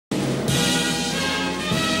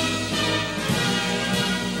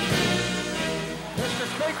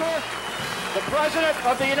President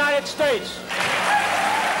of the United States.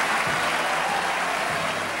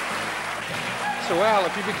 So Al,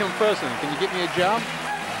 if you become president, can you get me a job?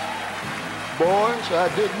 Boys,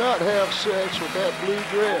 I did not have sex with that blue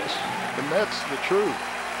dress, and that's the truth.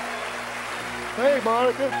 Hey,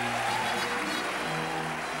 Monica.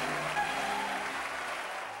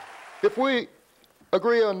 If we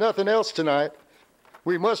agree on nothing else tonight,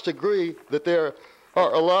 we must agree that there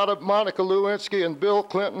are a lot of Monica Lewinsky and Bill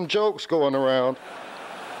Clinton jokes going around.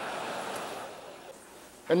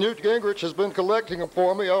 And Newt Gingrich has been collecting them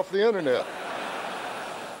for me off the internet.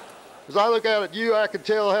 As I look out at you, I can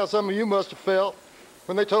tell how some of you must have felt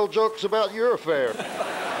when they told jokes about your affair.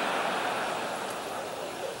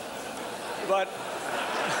 But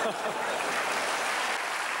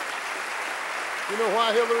you know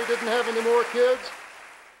why Hillary didn't have any more kids?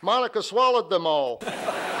 Monica swallowed them all.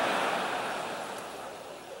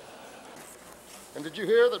 And did you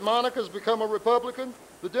hear that Monica's become a Republican?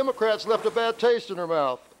 The Democrats left a bad taste in her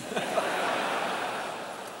mouth.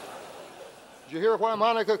 Did you hear why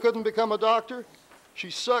Monica couldn't become a doctor?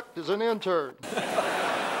 She sucked as an intern.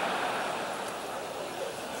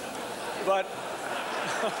 But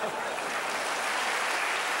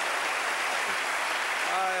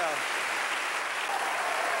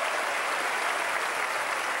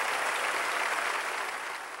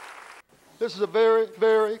This is a very,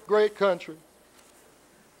 very great country.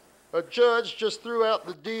 A judge just threw out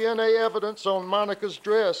the DNA evidence on Monica's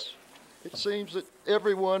dress. It seems that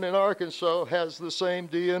everyone in Arkansas has the same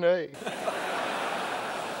DNA.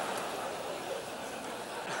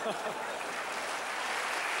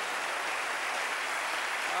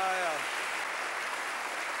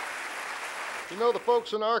 You know, the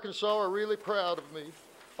folks in Arkansas are really proud of me.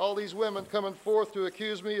 All these women coming forth to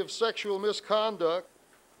accuse me of sexual misconduct,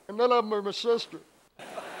 and none of them are my sister.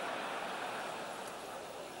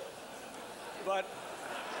 But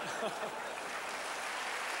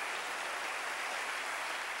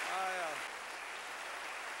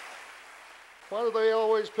why do they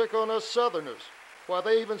always pick on us Southerners? Why,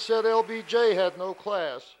 they even said LBJ had no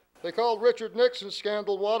class. They called Richard Nixon's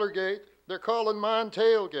scandal Watergate. They're calling mine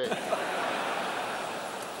tailgate.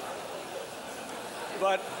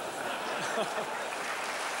 But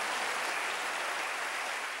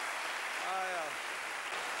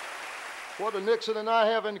what do Nixon and I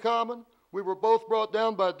have in common? We were both brought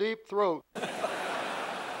down by deep throat.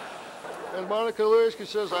 And Monica Lewinsky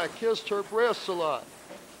says I kissed her breasts a lot.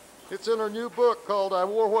 It's in her new book called I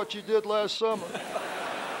Wore What You Did Last Summer.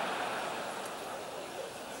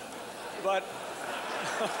 But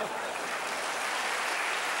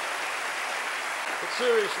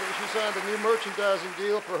seriously, she signed a new merchandising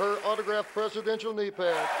deal for her autographed presidential knee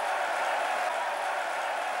pad.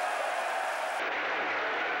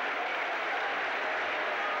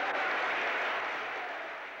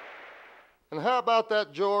 And how about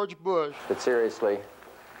that George Bush? But seriously,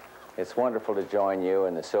 it's wonderful to join you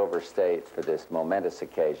in the Silver State for this momentous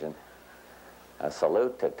occasion. A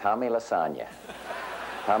salute to Tommy Lasagna.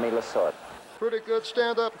 Tommy Lasorte. Pretty good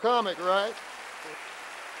stand-up comic, right?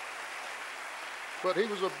 But he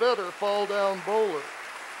was a better fall-down bowler.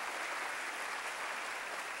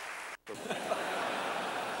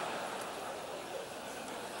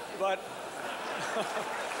 But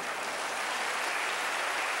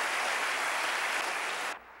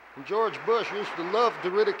And George Bush used to love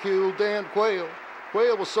to ridicule Dan Quayle.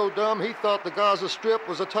 Quayle was so dumb he thought the Gaza Strip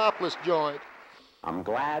was a topless joint. I'm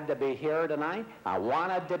glad to be here tonight. I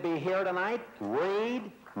wanted to be here tonight.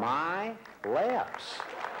 Read my lips.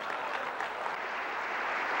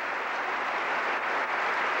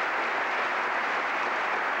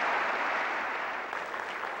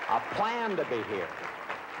 I planned to be here.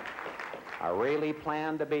 I really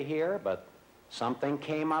planned to be here, but something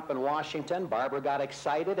came up in Washington. Barbara got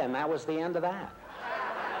excited, and that was the end of that.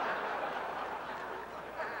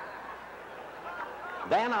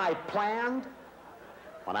 Then I planned,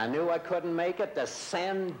 when I knew I couldn't make it, to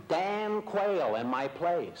send Dan Quayle in my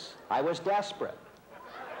place. I was desperate.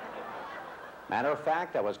 Matter of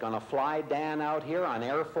fact, I was going to fly Dan out here on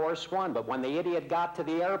Air Force One, but when the idiot got to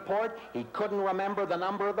the airport, he couldn't remember the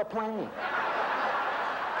number of the plane.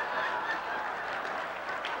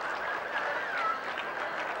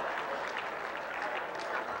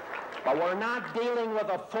 But we're not dealing with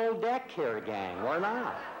a full deck here, gang. We're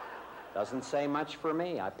not. Doesn't say much for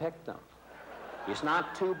me. I picked him. He's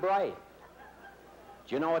not too bright.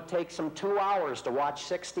 Do you know it takes him 2 hours to watch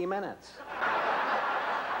 60 Minutes?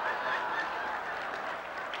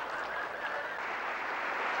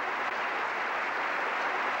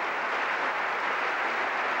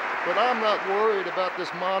 But I'm not worried about this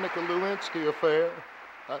Monica Lewinsky affair.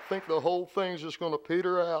 I think the whole thing's just going to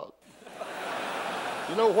peter out.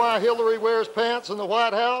 You know why Hillary wears pants in the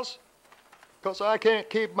White House? Because I can't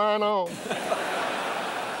keep mine on.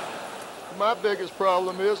 My biggest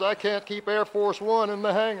problem is I can't keep Air Force One in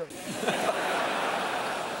the hangar.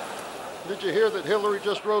 Did you hear that Hillary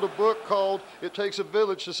just wrote a book called It Takes a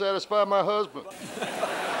Village to Satisfy My Husband?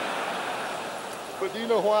 But do you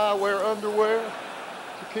know why I wear underwear?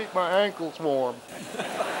 To keep my ankles warm.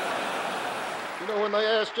 You know, when they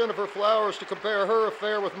asked Jennifer Flowers to compare her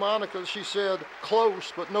affair with Monica's, she said,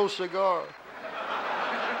 close, but no cigar.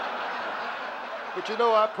 But you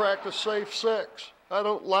know, I practice safe sex. I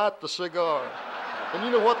don't light the cigar. And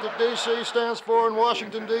you know what the DC stands for in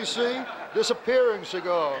Washington, D.C.? Disappearing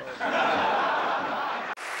cigar.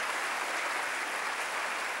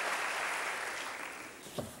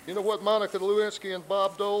 You know what Monica Lewinsky and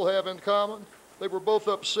Bob Dole have in common? They were both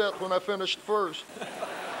upset when I finished first.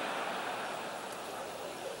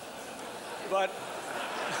 But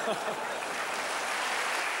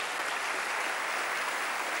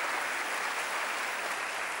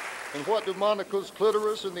And what do Monica's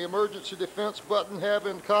clitoris and the emergency defense button have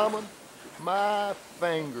in common? My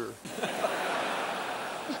finger.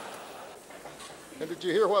 And did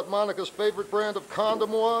you hear what Monica's favorite brand of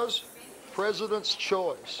condom was? President's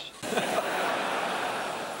Choice.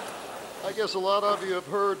 I guess a lot of you have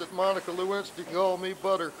heard that Monica Lewinsky called me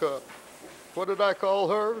Buttercup. What did I call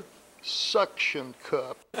her? Suction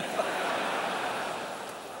cup.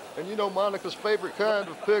 And you know Monica's favorite kind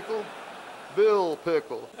of pickle? Bill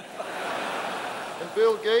pickle. And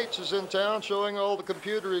Bill Gates is in town showing all the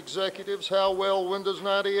computer executives how well Windows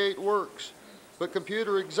 98 works. But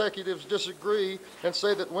computer executives disagree and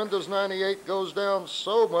say that Windows 98 goes down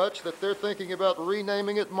so much that they're thinking about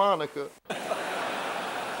renaming it Monica.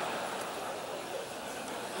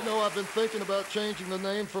 You know, I've been thinking about changing the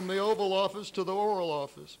name from the Oval Office to the Oral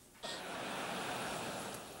Office.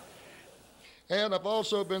 And I've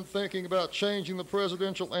also been thinking about changing the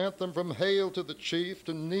presidential anthem from Hail to the Chief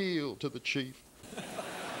to Kneel to the Chief.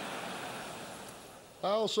 I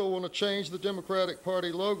also want to change the Democratic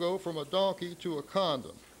Party logo from a donkey to a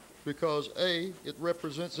condom because A, it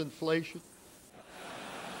represents inflation,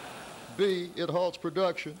 B, it halts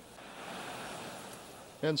production,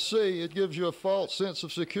 and C, it gives you a false sense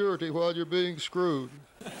of security while you're being screwed.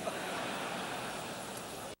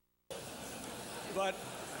 but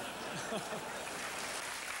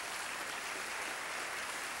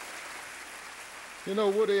You know,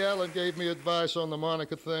 Woody Allen gave me advice on the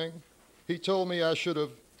Monica thing. He told me I should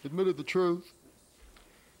have admitted the truth,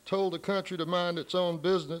 told the country to mind its own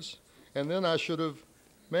business, and then I should have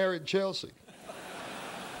married Chelsea.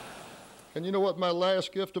 And you know what my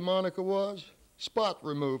last gift to Monica was? Spot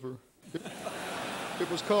remover. It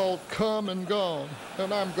was called Come and Gone,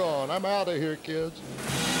 and I'm gone. I'm out of here, kids.